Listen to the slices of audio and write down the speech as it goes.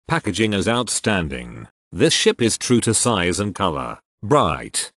Packaging is outstanding. This ship is true to size and color.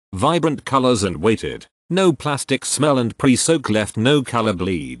 Bright, vibrant colors and weighted. No plastic smell and pre-soak left no color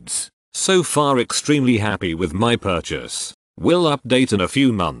bleeds. So far extremely happy with my purchase. Will update in a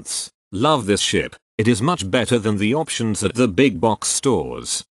few months. Love this ship. It is much better than the options at the big box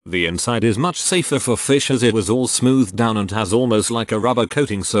stores. The inside is much safer for fish as it was all smoothed down and has almost like a rubber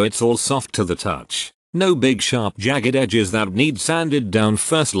coating, so it's all soft to the touch. No big sharp jagged edges that need sanded down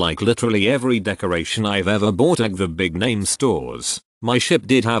first like literally every decoration I've ever bought at the big name stores. My ship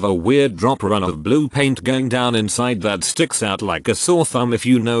did have a weird drop run of blue paint going down inside that sticks out like a sore thumb if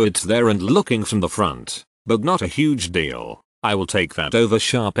you know it's there and looking from the front. But not a huge deal. I will take that over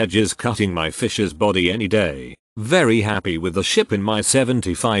sharp edges cutting my fish's body any day. Very happy with the ship in my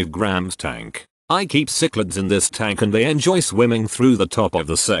 75 grams tank. I keep cichlids in this tank and they enjoy swimming through the top of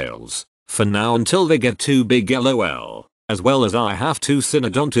the sails. For now until they get too big lol. As well as I have 2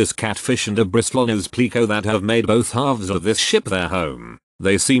 Synodontis catfish and a bristlenose plico that have made both halves of this ship their home.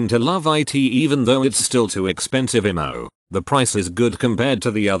 They seem to love it even though it's still too expensive imo. The price is good compared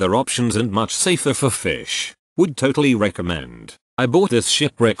to the other options and much safer for fish. Would totally recommend. I bought this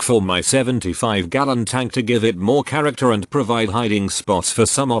shipwreck for my 75-gallon tank to give it more character and provide hiding spots for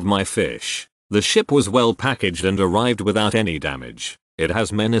some of my fish. The ship was well packaged and arrived without any damage. It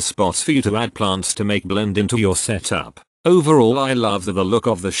has many spots for you to add plants to make blend into your setup. Overall I love the look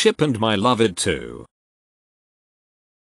of the ship and my love it too.